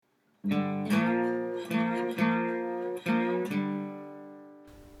I'm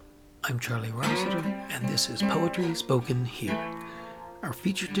Charlie Rossiter, and this is Poetry Spoken Here. Our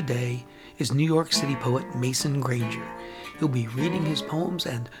feature today is New York City poet Mason Granger. He'll be reading his poems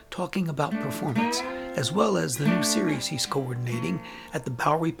and talking about performance, as well as the new series he's coordinating at the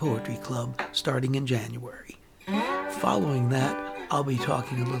Bowery Poetry Club starting in January. Following that, I'll be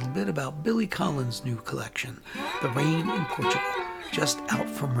talking a little bit about Billy Collins' new collection, The Rain in Portugal, just out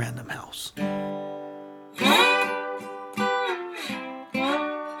from Random House.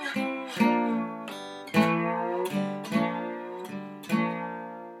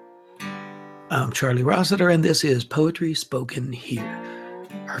 I'm Charlie Rossiter, and this is Poetry Spoken Here.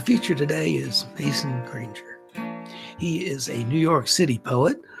 Our feature today is Mason Granger. He is a New York City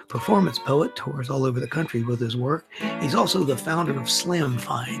poet, performance poet, tours all over the country with his work. He's also the founder of Slam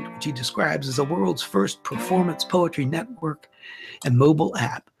Find, which he describes as the world's first performance poetry network and mobile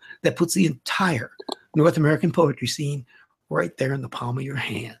app that puts the entire North American poetry scene right there in the palm of your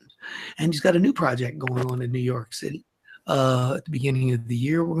hand. And he's got a new project going on in New York City. At the beginning of the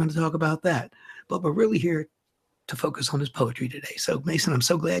year, we're going to talk about that. But we're really here to focus on his poetry today. So, Mason, I'm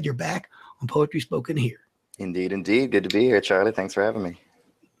so glad you're back on Poetry Spoken Here. Indeed, indeed. Good to be here, Charlie. Thanks for having me.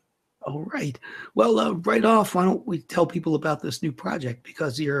 All right. Well, right off, why don't we tell people about this new project?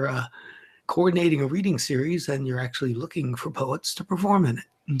 Because you're coordinating a reading series and you're actually looking for poets to perform in it.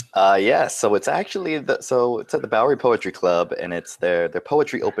 Yeah, so it's actually it's at the Bowery Poetry Club, and it's their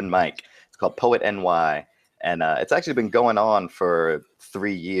poetry open mic. It's called Poet NY, and it's actually been going on for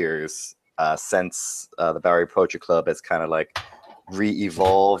 3 years since the Bowery Poetry Club has kind of like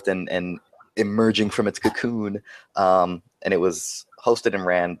re-evolved and emerging from its cocoon. And it was hosted and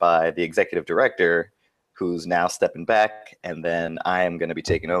ran by the executive director, who's now stepping back, and then I am going to be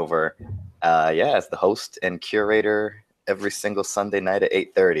taking over, as the host and curator every single Sunday night at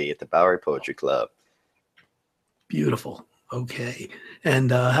 8:30 at the Bowery Poetry Club. Beautiful. Okay.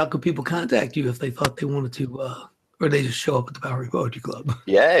 And how could people contact you if they thought they wanted to, or they just show up at the Bowery Poetry Club?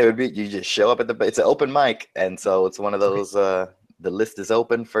 Yeah, it would be, you just show up it's an open mic. And so it's one of those, the list is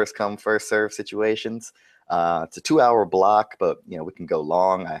open, first come, first serve situations. It's a 2-hour block, but we can go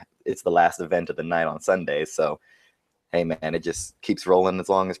long. It's the last event of the night on Sunday. So, hey man, it just keeps rolling as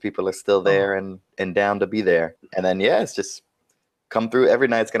long as people are still there and down to be there. And then, it's just come through. Every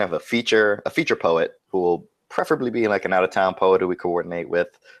night's going to have a feature poet who will preferably be like an out of town poet who we coordinate with,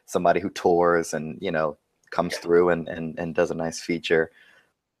 somebody who tours and, comes through and does a nice feature.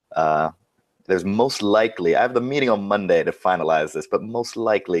 There's most likely, I have the meeting on Monday to finalize this, but most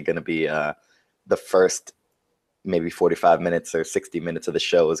likely going to be the first maybe 45 minutes or 60 minutes of the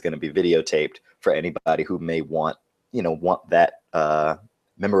show is going to be videotaped for anybody who may want that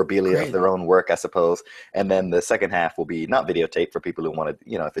memorabilia of their own work, I suppose. And then the second half will be not videotaped for people who want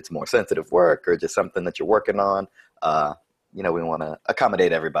to, if it's more sensitive work or just something that you're working on. We want to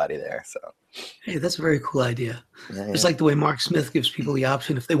accommodate everybody there. So, hey, that's a very cool idea. It's like the way Mark Smith gives people the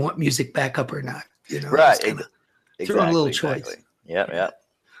option if they want music backup or not. Right. Throw in a little choice. Yeah.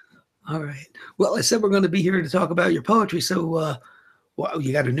 All right. Well, I said we're going to be here to talk about your poetry. So,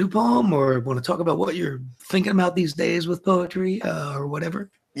 you got a new poem, or want to talk about what you're thinking about these days with poetry, or whatever?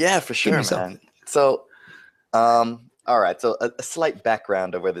 Yeah, for sure, man. So, all right. So a slight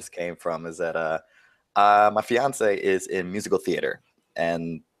background of where this came from is that my fiance is in musical theater,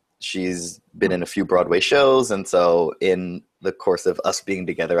 and she's been in a few Broadway shows. And so in the course of us being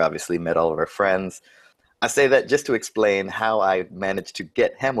together, obviously met all of our friends. I say that just to explain how I managed to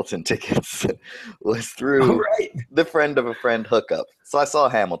get Hamilton tickets was through the friend of a friend hookup. So I saw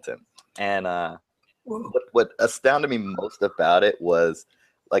Hamilton, and what astounded me most about it was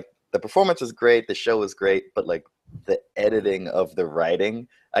like the performance was great, the show was great, but like the editing of the writing,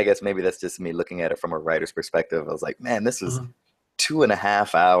 I guess maybe that's just me looking at it from a writer's perspective. I was like, man, this is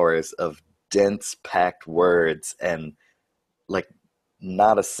 2.5 hours of dense packed words, and like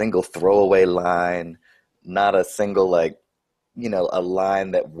not a single throwaway line, not a single a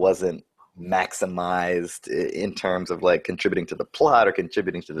line that wasn't maximized in terms of like contributing to the plot or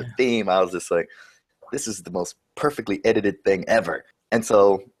contributing to the theme. I was just like, this is the most perfectly edited thing ever. And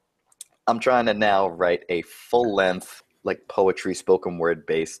so I'm trying to now write a full length, like poetry, spoken word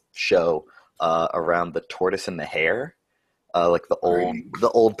based show around the tortoise and the hare, like the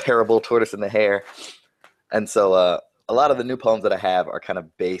old parable Tortoise and the Hare. And so a lot of the new poems that I have are kind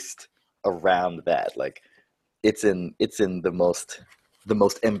of based around that. Like it's in the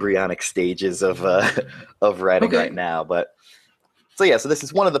most embryonic stages of writing right now. But so this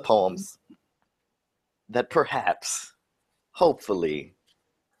is one of the poems that perhaps, hopefully,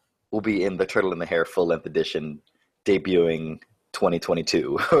 will be in the Turtle and the Hare full length edition, debuting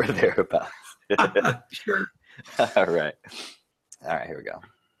 2022 or thereabouts. Sure. All right. All right, here we go.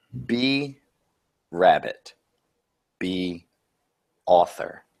 B, rabbit. B,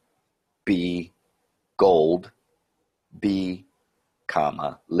 author. B, gold. B,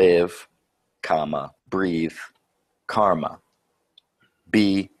 comma, live, comma, breathe, karma.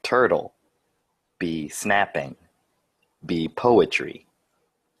 B, turtle. B, snapping. B, poetry.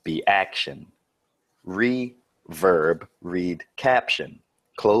 B, action. Verb, read caption.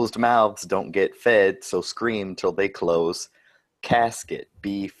 Closed mouths don't get fed, so scream till they close. Casket,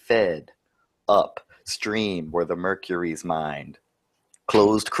 be fed. Up, stream where the mercury's mined.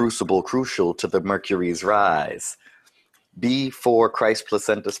 Closed crucible, crucial to the mercury's rise. Before Christ's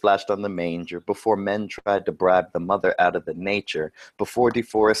placenta splashed on the manger, before men tried to bribe the mother out of the nature, before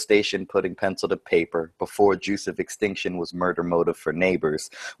deforestation putting pencil to paper, before juice of extinction was murder motive for neighbors,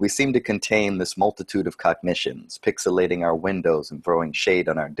 we seem to contain this multitude of cognitions, pixelating our windows and throwing shade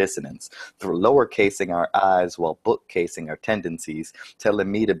on our dissonance, through lowercasing our eyes while bookcasing our tendencies, telling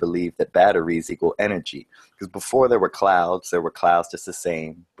me to believe that batteries equal energy. Because before there were clouds just the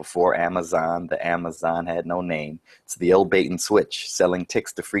same. Before Amazon, the Amazon had no name. It's the old bait and switch, selling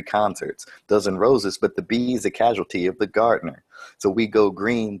ticks to free concerts. Dozen roses, but the bee's a casualty of the gardener. So we go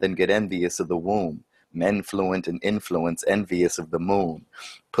green, then get envious of the womb. Men fluent in influence, envious of the moon.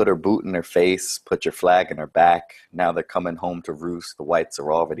 Put her boot in her face, put your flag in her back. Now they're coming home to roost. The whites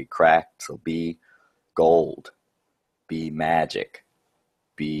are already cracked. So be gold. Be magic.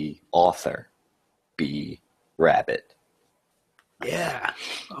 Be author. Be rabbit. Yeah.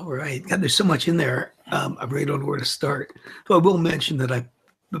 All right. God, there's so much in there. I really don't know where to start. So I will mention that I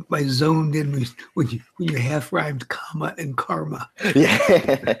zoned in when you half rhymed comma and karma.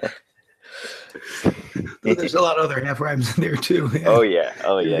 Yeah. There's a lot of other half rhymes in there too. Yeah.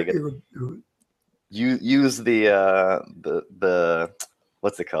 Oh yeah. You use the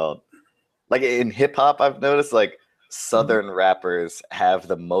what's it called? Like in hip hop, I've noticed like Southern rappers have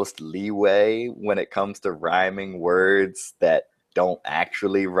the most leeway when it comes to rhyming words that don't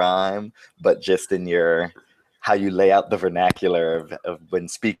actually rhyme, but just in how you lay out the vernacular of when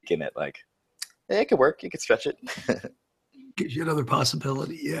speaking it, like it could work, you could stretch it. Gives you another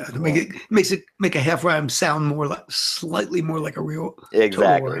possibility, yeah. To make a half rhyme sound slightly more like a real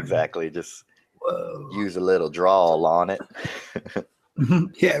exactly. Just use a little drawl on it.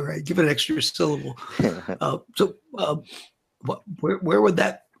 Yeah, right. Give it an extra syllable. Where would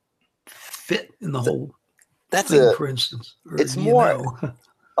that fit in the whole? Thing, for instance. It's more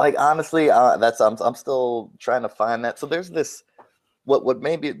like honestly, I'm still trying to find that. So there's this what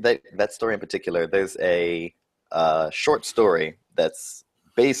maybe that story in particular. There's a short story that's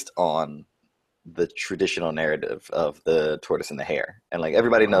based on the traditional narrative of the tortoise and the hare, and like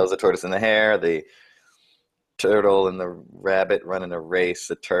everybody knows the tortoise and the hare, the turtle and the rabbit running a race.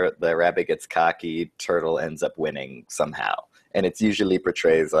 The rabbit gets cocky, turtle ends up winning somehow, and it's usually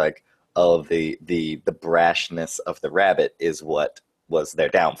portrays like, oh, the brashness of the rabbit is what was their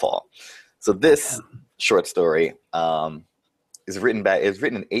downfall. So this short story is written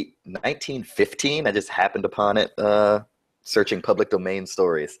in 1915. I just happened upon it searching public domain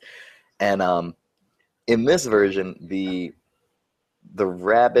stories, and in this version, the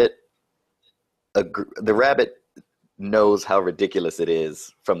rabbit knows how ridiculous it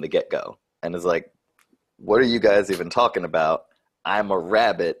is from the get-go, and is like, "What are you guys even talking about? I'm a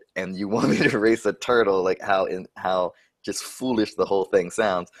rabbit, and you want me to race a turtle?" Like how just foolish the whole thing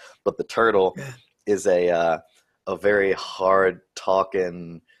sounds. But the turtle is a very hard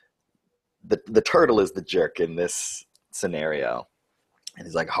talking. The turtle is the jerk in this scenario, and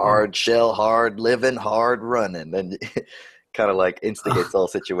he's like hard shell, hard living, hard running, and kind of like instigates the whole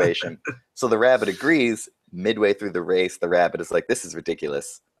situation. So the rabbit agrees. Midway through the race, the rabbit is like, "This is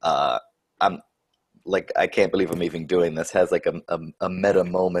ridiculous. I'm like, I can't believe I'm even doing this." Has like a meta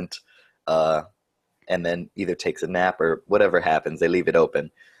moment, and then either takes a nap or whatever happens. They leave it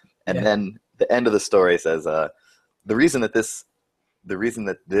open, and then the end of the story says, the reason that this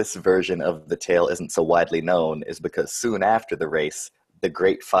version of the tale isn't so widely known is because soon after the race, the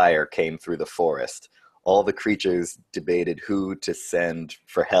great fire came through the forest. All the creatures debated who to send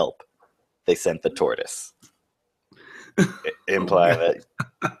for help. They sent the tortoise. Implying that.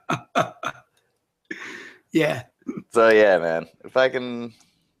 Yeah. So yeah, man. If I can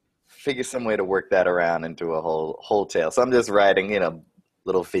figure some way to work that around into a whole tale. So I'm just writing,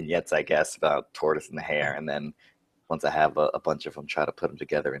 little vignettes, I guess, about tortoise and the hare, and then once I have a bunch of them, try to put them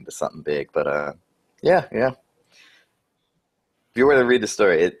together into something big. But yeah. If you were to read the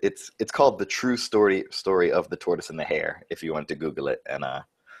story, it's called The True Story of the Tortoise and the Hare, if you want to Google it. And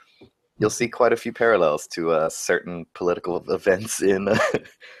you'll see quite a few parallels to certain political events in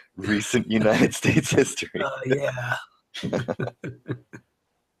recent United States history. Yeah.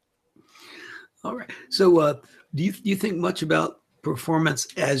 All right. So, do you think much about performance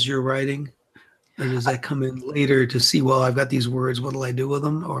as you're writing, or does that come in later to see? Well, I've got these words. What'll I do with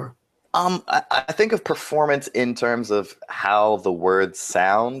them? Or I think of performance in terms of how the words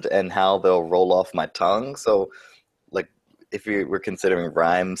sound and how they'll roll off my tongue. So, like, if you were considering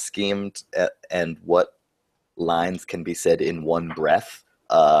rhyme schemed and what lines can be said in one breath,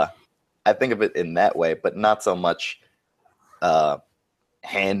 I think of it in that way, but not so much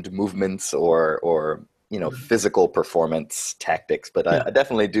hand movements or physical performance tactics. But I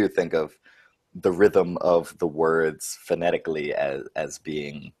definitely do think of the rhythm of the words phonetically as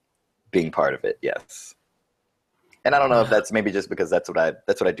being part of it. Yes. And I don't know if that's maybe just because that's what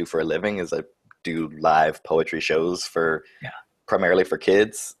I do for a living, is I do live poetry shows primarily for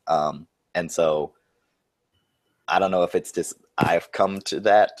kids. And so I don't know if it's just I've come to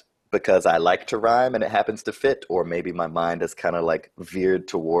that because I like to rhyme and it happens to fit, or maybe my mind is kind of like veered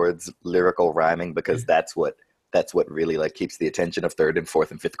towards lyrical rhyming because that's what really like keeps the attention of third and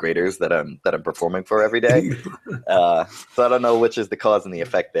fourth and fifth graders that I'm performing for every day. So I don't know which is the cause and the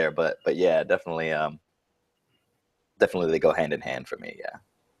effect there, but yeah, definitely they go hand in hand for me. Yeah.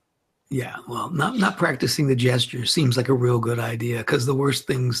 Yeah. Well, not practicing the gesture seems like a real good idea, because the worst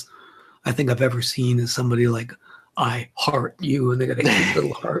things I think I've ever seen is somebody like, I heart you, and they got a cute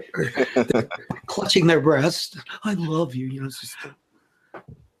little heart, or they're clutching their breast. I love you. It's just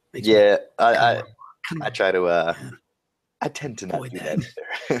I try to. I tend to not do that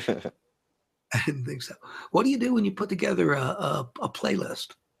either. I didn't think so. What do you do when you put together a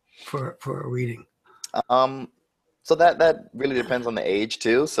playlist for a reading? So that really depends on the age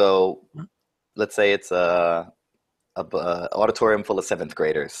too. So let's say it's a auditorium full of seventh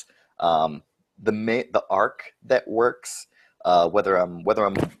graders. The arc that works, whether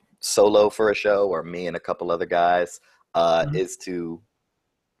I'm solo for a show or me and a couple other guys, is to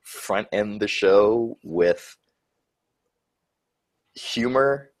front end the show with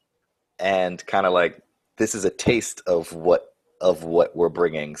humor and kind of like, this is a taste of what we're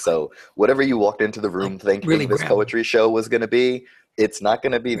bringing. So whatever you walked into the room thinking really this poetry show was going to be, it's not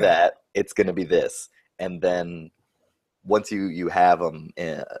going to be that. It's going to be this. And then once you have them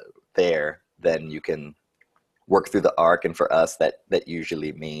there, then you can work through the arc. And for us, that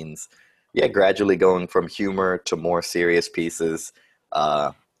usually means, gradually going from humor to more serious pieces,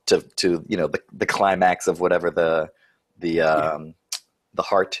 to the climax of whatever the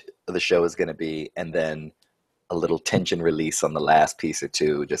heart of the show is going to be, and then a little tension release on the last piece or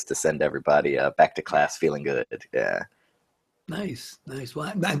two, just to send everybody back to class feeling good. Yeah. Nice.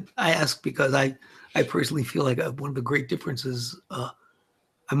 Well, I ask because I personally feel like one of the great differences,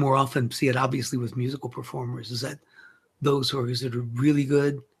 I more often see it obviously with musical performers, is that those who are considered really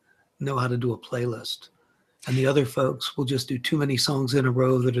good know how to do a playlist. And the other folks will just do too many songs in a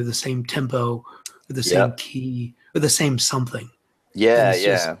row that are the same tempo or the same key or the same something. Yeah,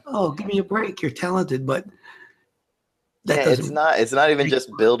 just, give me a break. You're talented, but that doesn't. It's not even just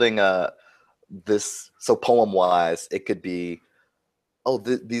building this. So poem wise, it could be,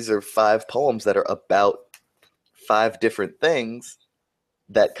 these are 5 poems that are about 5 different things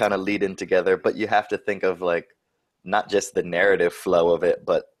that kind of lead in together. But you have to think of like not just the narrative flow of it,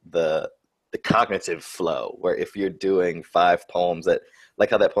 but the cognitive flow, where if you're doing 5 poems that, like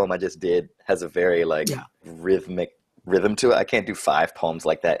how that poem I just did has a very rhythmic rhythm to it. I can't do 5 poems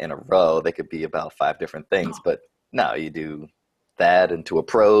like that in a row. They could be about 5 different things, but no, you do that into a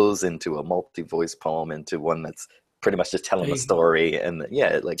prose, into a multi-voice poem, into one that's pretty much just telling a story, and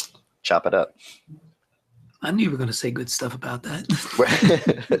chop it up. I knew you were going to say good stuff about that.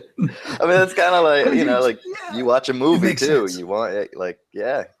 I mean, that's kind of like, you watch a movie too. Sense. You want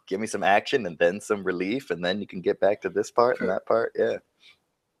give me some action and then some relief, and then you can get back to this part and that part. Yeah.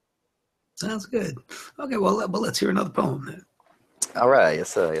 Sounds good. Okay, well, let's hear another poem then. All right. Yes,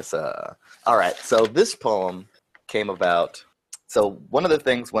 sir. All right. So this poem came about. So one of the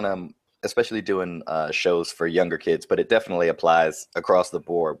things when I'm especially doing shows for younger kids, but it definitely applies across the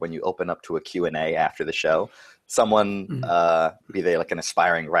board. When you open up to a Q&A after the show, someone, be they like an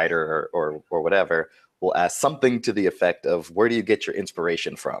aspiring writer or whatever, will ask something to the effect of, where do you get your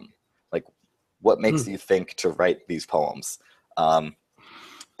inspiration from? Like, what makes you think to write these poems?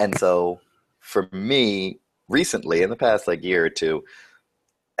 And so for me, recently, in the past year or two,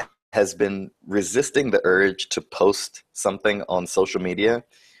 has been resisting the urge to post something on social media.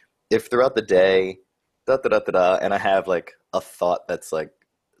 If throughout the day, and I have a thought that's a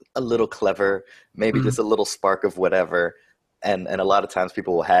little clever, maybe just a little spark of whatever, And a lot of times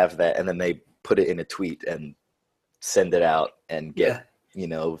people will have that, and then they put it in a tweet and send it out and get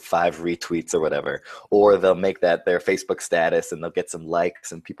 5 retweets or whatever, or they'll make that their Facebook status and they'll get some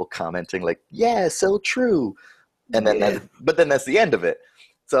likes and people commenting like, yeah, so true, and then but then that's the end of it.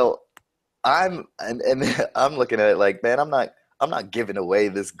 So I'm I'm looking at it like, man, I'm not giving away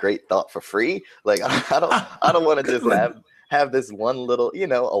this great thought for free. Like I don't want to just have this one little,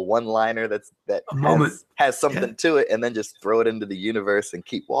 a one-liner that has something to it, and then just throw it into the universe and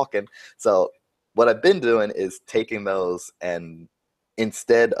keep walking. So what I've been doing is taking those, and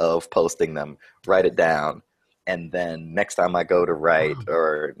instead of posting them, write it down, and then next time I go to write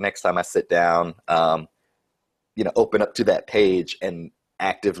or next time I sit down, open up to that page and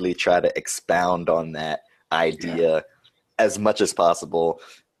actively try to expound on that idea as much as possible.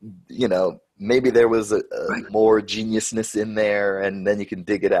 Maybe there was a more geniusness in there, and then you can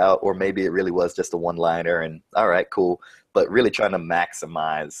dig it out, or maybe it really was just a one-liner, and all right, cool. But really trying to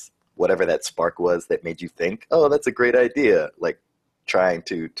maximize whatever that spark was that made you think, oh, that's a great idea. Like trying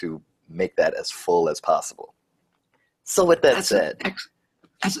to make that as full as possible. So with that said,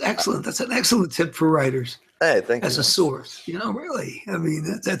 that's excellent. That's an excellent tip for writers. Hey, thank you. As a source, really. I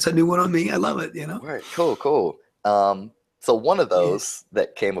mean, that's a new one on me. I love it. Right. Cool. So one of those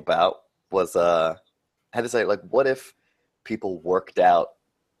that came about was I had to say, like, what if people worked out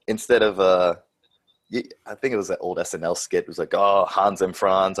instead of I think it was that old SNL skit. It was like, oh, Hans and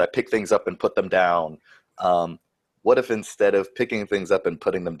Franz, I pick things up and put them down. What if instead of picking things up and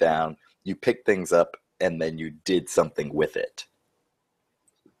putting them down, you picked things up and then you did something with it?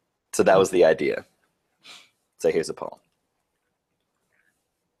 So that was the idea. So here's a poem.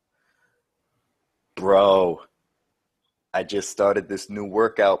 Bro, I just started this new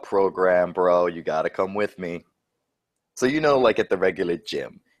workout program, bro. You got to come with me. So, like at the regular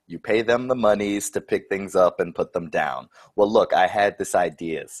gym, you pay them the monies to pick things up and put them down. Well, look, I had this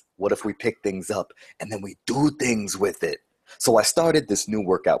ideas. What if we pick things up and then we do things with it? So I started this new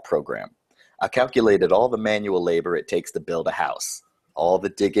workout program. I calculated all the manual labor it takes to build a house. All the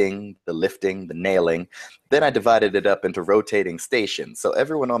digging, the lifting, the nailing. Then I divided it up into rotating stations so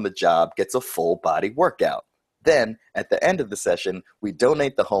everyone on the job gets a full body workout. Then, at the end of the session, we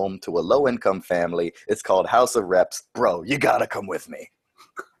donate the home to a low-income family. It's called House of Reps. Bro, you gotta come with me.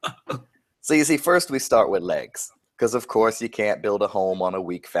 So you see, first we start with legs, because of course you can't build a home on a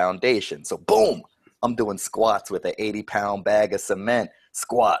weak foundation. So boom, I'm doing squats with an 80-pound bag of cement.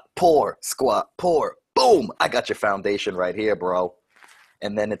 Squat, pour, boom, I got your foundation right here, bro.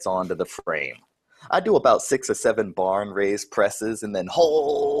 And then it's on to the frame. I do about 6 or 7 barn raised presses and then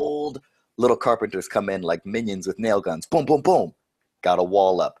hold. Little carpenters come in like minions with nail guns. Boom, boom, boom. Got a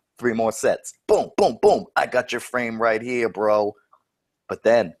wall up. 3 more sets. Boom, boom, boom. I got your frame right here, bro. But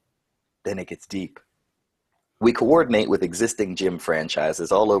then it gets deep. We coordinate with existing gym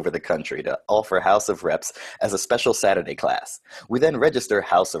franchises all over the country to offer House of Reps as a special Saturday class. We then register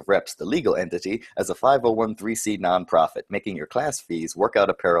House of Reps, the legal entity, as a 501(c) nonprofit, making your class fees,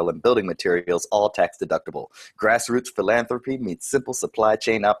 workout apparel, and building materials all tax deductible. Grassroots philanthropy meets simple supply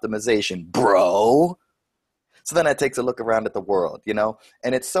chain optimization, bro. So then that takes a look around at the world,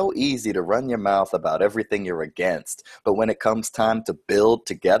 and it's so easy to run your mouth about everything you're against. But when it comes time to build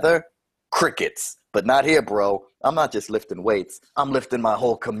together, crickets. But not here, bro. I'm not just lifting weights. I'm lifting my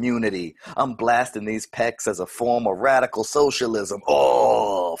whole community. I'm blasting these pecs as a form of radical socialism.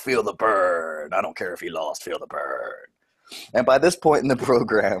 Oh, feel the burn. I don't care if he lost. Feel the burn. And by this point in the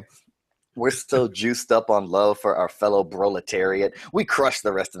program, we're still juiced up on love for our fellow proletariat. We crushed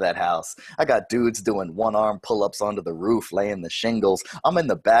the rest of that house. I got dudes doing one-arm pull-ups onto the roof, laying the shingles. I'm in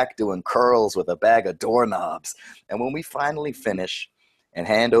the back doing curls with a bag of doorknobs. And when we finally finish and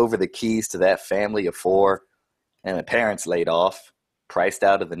hand over the keys to that family of 4, and the parents laid off, priced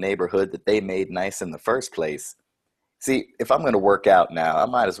out of the neighborhood that they made nice in the first place. See, if I'm going to work out now, I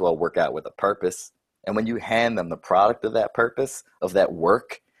might as well work out with a purpose. And when you hand them the product of that purpose, of that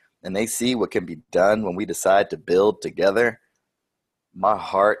work, and they see what can be done when we decide to build together, my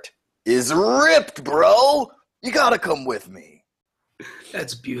heart is ripped, bro. You got to come with me.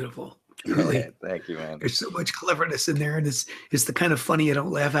 That's beautiful. Really. Yeah, thank you, man. There's so much cleverness in there, and it's the kind of funny I don't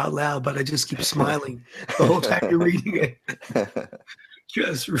laugh out loud, but I just keep smiling the whole time you're reading it.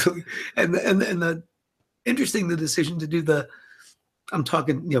 Just really, and the interesting, the decision to do I'm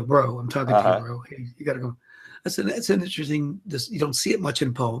talking, bro. I'm talking to you, bro. Hey, you got to go. That's an interesting. You don't see it much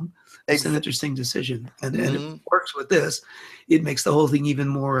in poem. It's an interesting decision, and it works with this. It makes the whole thing even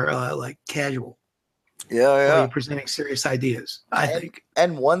more like casual. Yeah. You're presenting serious ideas, I think.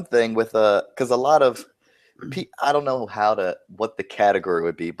 And one thing with because a lot of I don't know what the category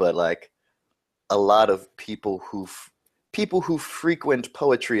would be, but like a lot of people who people who frequent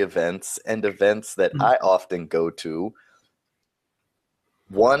poetry events and events that I often go to,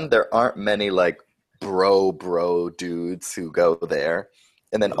 one, there aren't many like bro dudes who go there.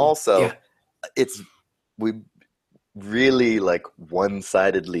 And then also we really like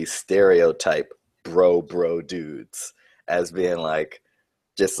one-sidedly stereotype bro dudes as being like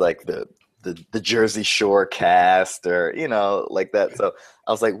just like the Jersey Shore cast or, you know, like that. So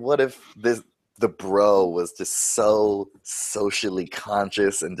I was like, what if the bro was just so socially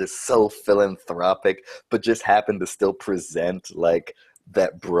conscious and just so philanthropic, but just happened to still present like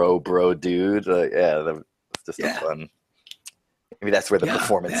that bro dude? That's just a fun. Maybe that's where the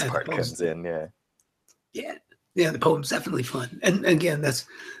performance part comes in. Yeah, the poem's definitely fun. And again, that's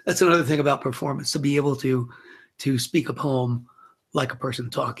another thing about performance, to be able to speak a poem like a person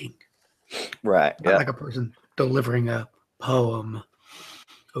talking. Right. Not like a person delivering a poem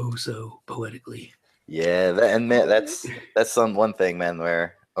oh so poetically. Yeah, that's one thing, man,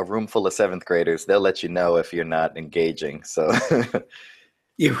 where a room full of 7th graders, they'll let you know if you're not engaging. So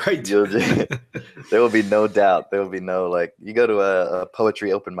you're right. There will be no doubt. There will be no, like, you go to a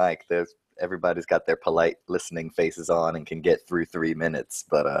poetry open mic, everybody's got their polite listening faces on and can get through 3 minutes.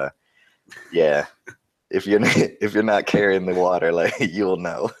 But if you're not carrying the water, like, you'll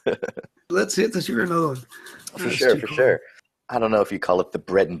know. Let's hear another one. For sure. I don't know if you call it the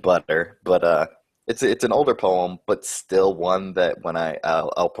bread and butter, but it's an older poem, but still one that when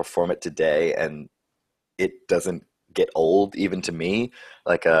I'll perform it today, and it doesn't get old even to me.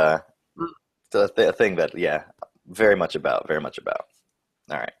 Like a thing that very much about.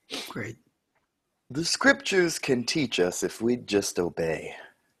 All right. Great. The scriptures can teach us if we just obey.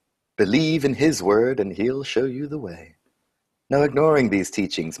 Believe in his word and he'll show you the way. Now, ignoring these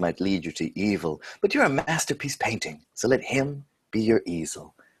teachings might lead you to evil, but you're a masterpiece painting, so let him be your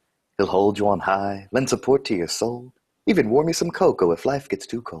easel. He'll hold you on high, lend support to your soul, even warm you some cocoa if life gets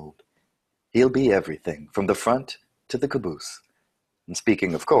too cold. He'll be everything, from the front to the caboose. And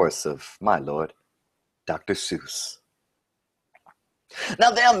speaking, of course, of my lord, Dr. Seuss.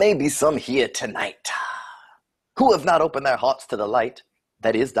 Now, there may be some here tonight who have not opened their hearts to the light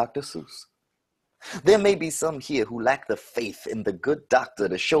that is Dr. Seuss. There may be some here who lack the faith in the good doctor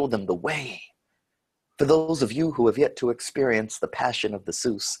to show them the way. For those of you who have yet to experience the passion of the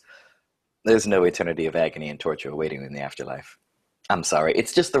Seuss, there's no eternity of agony and torture awaiting in the afterlife. I'm sorry,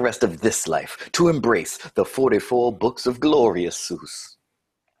 it's just the rest of this life to embrace the 44 books of glorious Seuss.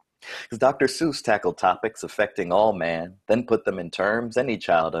 Because Dr. Seuss tackled topics affecting all man, then put them in terms any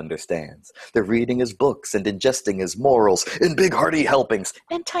child understands. They're reading his books and ingesting his morals in big hearty helpings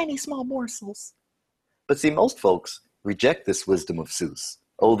and tiny small morsels. But see, most folks reject this wisdom of Seuss.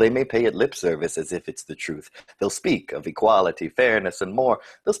 Oh, they may pay it lip service as if it's the truth. They'll speak of equality, fairness, and more.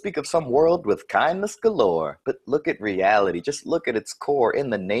 They'll speak of some world with kindness galore. But look at reality. Just look at its core. In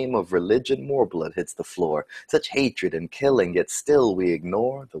the name of religion, more blood hits the floor. Such hatred and killing, yet still we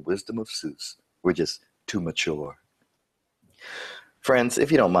ignore the wisdom of Seuss. We're just too mature. Friends,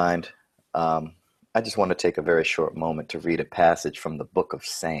 if you don't mind, I just want to take a very short moment to read a passage from the book of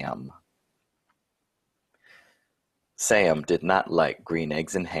Sam. Sam did not like green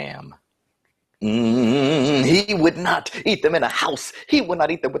eggs and ham. He would not eat them in a house. He would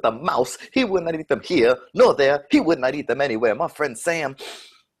not eat them with a mouse. He would not eat them here nor there. He would not eat them anywhere. My friend Sam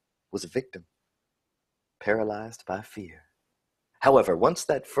was a victim, paralyzed by fear. However, once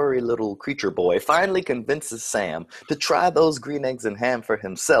that furry little creature boy finally convinces Sam to try those green eggs and ham for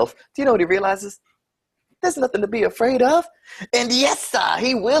himself, do you know what he realizes? There's nothing to be afraid of. And yes, sir,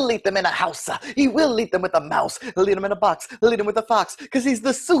 he will eat them in a house, sir. He will eat them with a mouse. He'll eat them in a box. He'll eat them with a fox, because he's the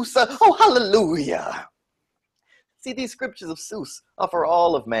Seuss, sir. Oh, hallelujah. See, these scriptures of Seuss are for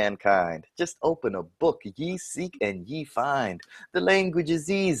all of mankind. Just open a book, ye seek and ye find. The language is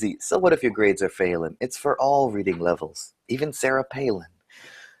easy. So what if your grades are failing? It's for all reading levels, even Sarah Palin.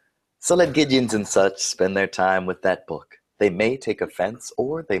 So let Gideons and such spend their time with that book. They may take offense,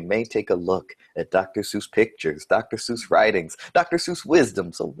 or they may take a look at Dr. Seuss pictures, Dr. Seuss writings, Dr. Seuss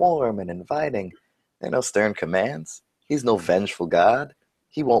wisdom, so warm and inviting. There are no stern commands. He's no vengeful God.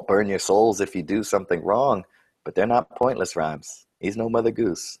 He won't burn your souls if you do something wrong, but they're not pointless rhymes. He's no Mother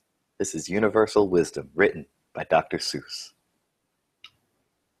Goose. This is universal wisdom written by Dr. Seuss.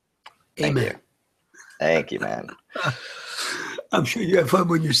 Amen. Thank you, man. I'm sure you have fun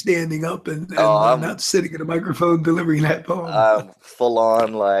when you're standing up and not sitting in a microphone delivering that poem. I'm full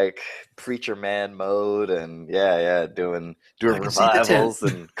on like preacher man mode, and doing revivals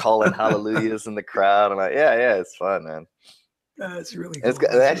and calling hallelujahs in the crowd. And it's fun, man. That's really cool.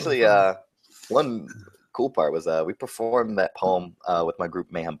 It's actually one cool part was we performed that poem with my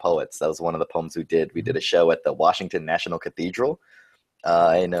group Mayhem Poets. That was one of the poems we did. We did a show at the Washington National Cathedral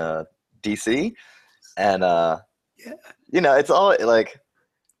in DC, and it's all like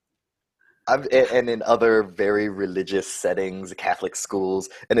and in other very religious settings, Catholic schools,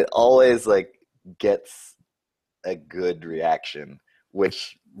 and it always like gets a good reaction,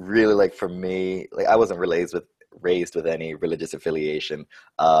 which really, like, for me, like, I wasn't raised with any religious affiliation,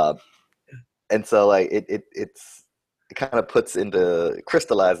 and so like it kind of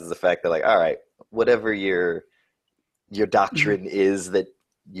crystallizes the fact that, like, all right, whatever your doctrine is that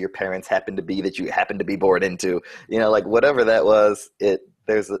your parents happen to be, that you happen to be born into, like, whatever that was,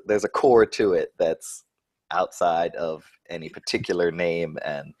 there's a core to it that's outside of any particular name,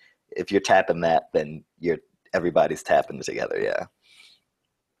 and if you're tapping that, then everybody's tapping together.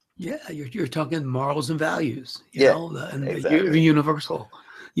 You're talking morals and values, and exactly. the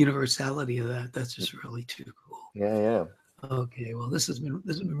universality of that. That's just really too cool. Okay, well, this has been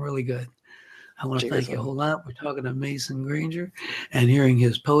really good. I want to thank you a whole lot. We're talking to Mason Granger and hearing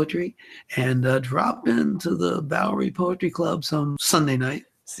his poetry, and drop into the Bowery Poetry Club some Sunday night.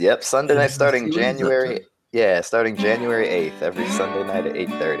 Yep, Sunday night starting January 8th, every Sunday night at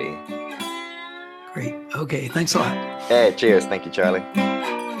 8:30. Great. Okay, thanks a lot. Hey, cheers. Thank you, Charlie.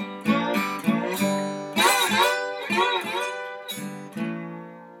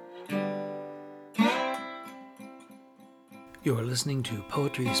 You're listening to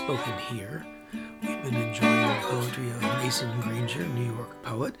Poetry Spoken Here. We've been enjoying the poetry of Mason Granger, New York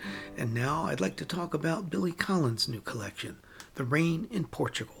poet, and now I'd like to talk about Billy Collins' new collection, The Rain in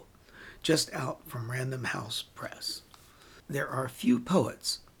Portugal, just out from Random House Press. There are few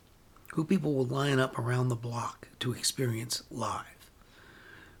poets who people will line up around the block to experience live.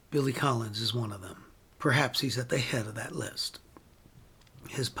 Billy Collins is one of them. Perhaps he's at the head of that list.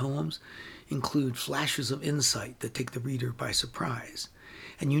 His poems include flashes of insight that take the reader by surprise,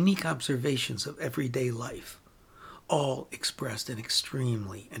 and unique observations of everyday life, all expressed in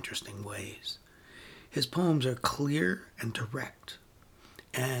extremely interesting ways. His poems are clear and direct,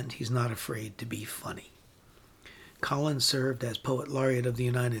 and he's not afraid to be funny. Collins served as Poet Laureate of the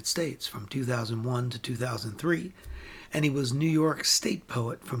United States from 2001 to 2003, and he was New York State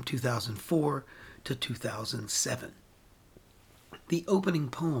Poet from 2004 to 2007. The opening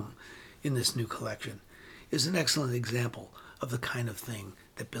poem in this new collection is an excellent example of the kind of thing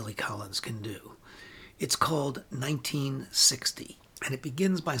that Billy Collins can do. It's called 1960, and it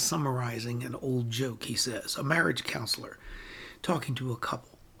begins by summarizing an old joke, he says. A marriage counselor talking to a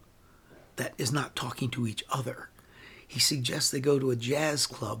couple that is not talking to each other. He suggests they go to a jazz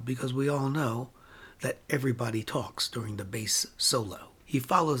club because we all know that everybody talks during the bass solo. He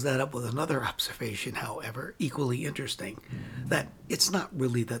follows that up with another observation, however, equally interesting, that it's not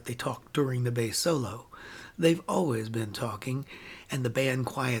really that they talk during the bass solo. They've always been talking, and the band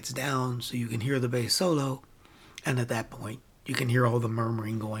quiets down so you can hear the bass solo, and at that point, you can hear all the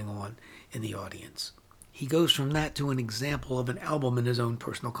murmuring going on in the audience. He goes from that to an example of an album in his own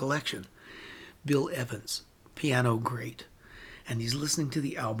personal collection. Bill Evans, piano great, and he's listening to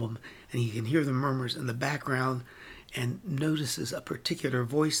the album, and he can hear the murmurs in the background, and notices a particular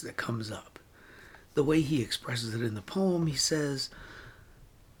voice that comes up. The way he expresses it in the poem, he says,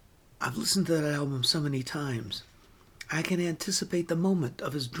 I've listened to that album so many times, I can anticipate the moment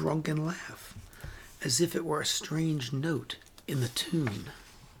of his drunken laugh, as if it were a strange note in the tune.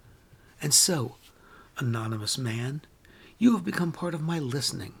 And so, anonymous man, you have become part of my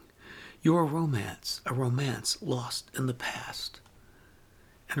listening. You're a romance lost in the past,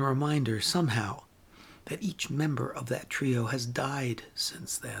 and a reminder somehow that each member of that trio has died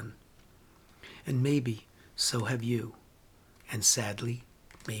since then. And maybe so have you. And sadly,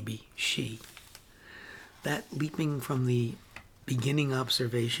 maybe she. That leaping from the beginning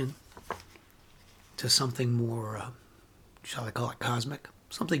observation to something more, shall I call it cosmic?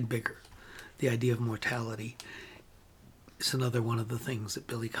 Something bigger. The idea of mortality is another one of the things that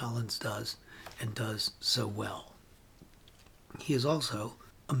Billy Collins does, and does so well. He is also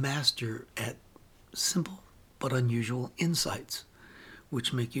a master at simple but unusual insights,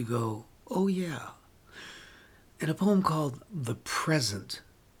 which make you go, oh yeah. In a poem called The Present,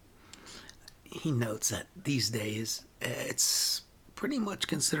 he notes that these days it's pretty much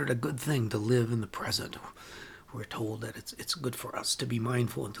considered a good thing to live in the present. We're told that it's good for us to be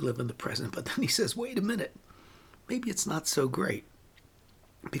mindful and to live in the present, but then he says, wait a minute, maybe it's not so great,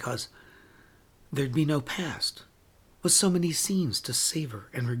 because there'd be no past, with so many scenes to savor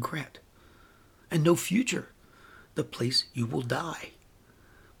and regret, and no future, the place you will die,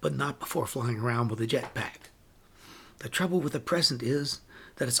 but not before flying around with a jetpack. The trouble with the present is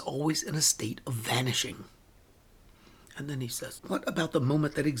that it's always in a state of vanishing. And then he says, what about the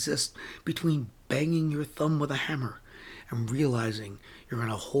moment that exists between banging your thumb with a hammer and realizing you're in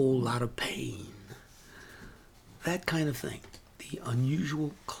a whole lot of pain? That kind of thing. The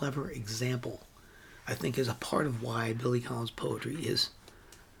unusual, clever example, I think, is a part of why Billy Collins' poetry is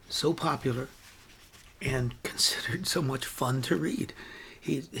so popular and considered so much fun to read.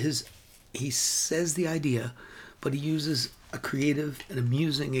 He says the idea, but he uses a creative and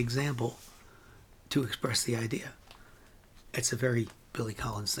amusing example to express the idea. It's a very Billy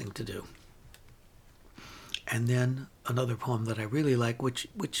Collins thing to do. And then another poem that I really like, which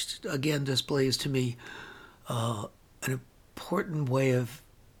again displays to me an important way of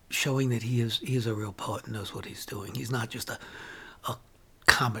showing that he is a real poet and knows what he's doing. He's not just a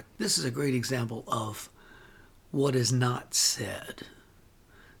comic. This is a great example of what is not said.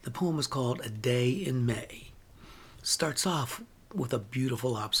 The poem is called A Day in May. Starts off with a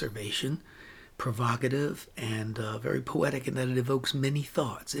beautiful observation, provocative and very poetic in that it evokes many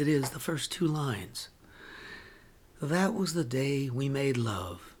thoughts. It is the first two lines. That was the day we made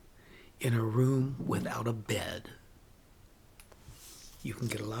love in a room without a bed. You can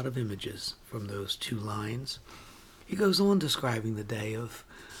get a lot of images from those two lines. He goes on describing the day of,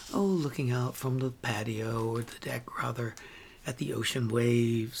 looking out from the patio, or the deck rather, at the ocean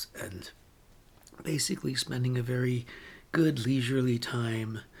waves, and basically spending a very good leisurely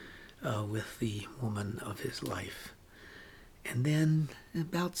time with the woman of his life. And then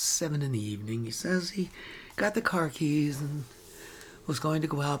about 7 in the evening, he says he got the car keys and was going to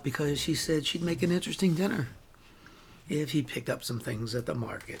go out because she said she'd make an interesting dinner if he picked up some things at the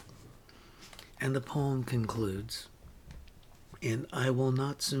market. And the poem concludes, and I will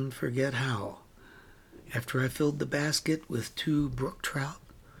not soon forget how, after I filled the basket with 2 brook trout,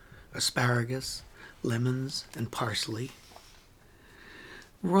 asparagus, lemons, and parsley,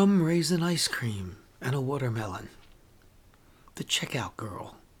 rum raisin ice cream, and a watermelon, the checkout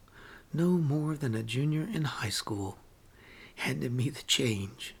girl, no more than a junior in high school, handed me the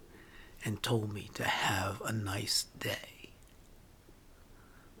change and told me to have a nice day.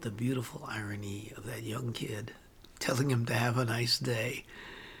 The beautiful irony of that young kid telling him to have a nice day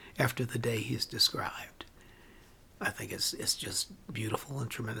after the day he's described. I think it's just beautiful and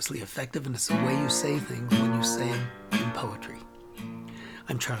tremendously effective, and it's the way you say things when you say them in poetry.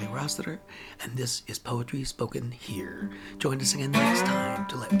 I'm Charlie Rossiter, and this is Poetry Spoken Here. Join us again next time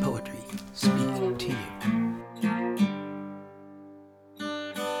to let poetry speak to you.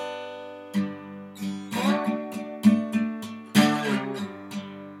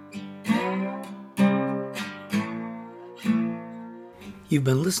 You've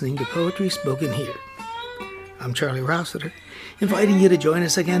been listening to Poetry Spoken Here. I'm Charlie Rossiter, inviting you to join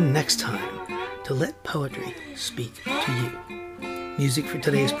us again next time to let poetry speak to you. Music for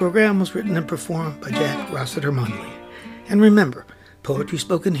today's program was written and performed by Jack Rossiter Munley. And remember, Poetry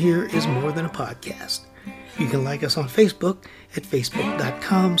Spoken Here is more than a podcast. You can like us on Facebook at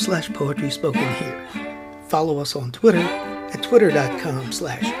facebook.com/poetryspokenhere. Follow us on Twitter at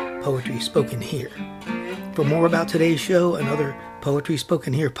twitter.com/poetryspokenhere. For more about today's show and other Poetry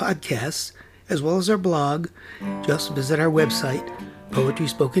Spoken Here podcasts, as well as our blog, just visit our website,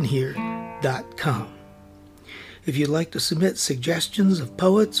 poetryspokenhere.com. If you'd like to submit suggestions of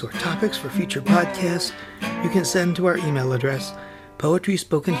poets or topics for future podcasts, you can send to our email address,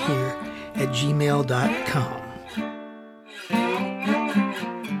 poetryspokenhere@gmail.com.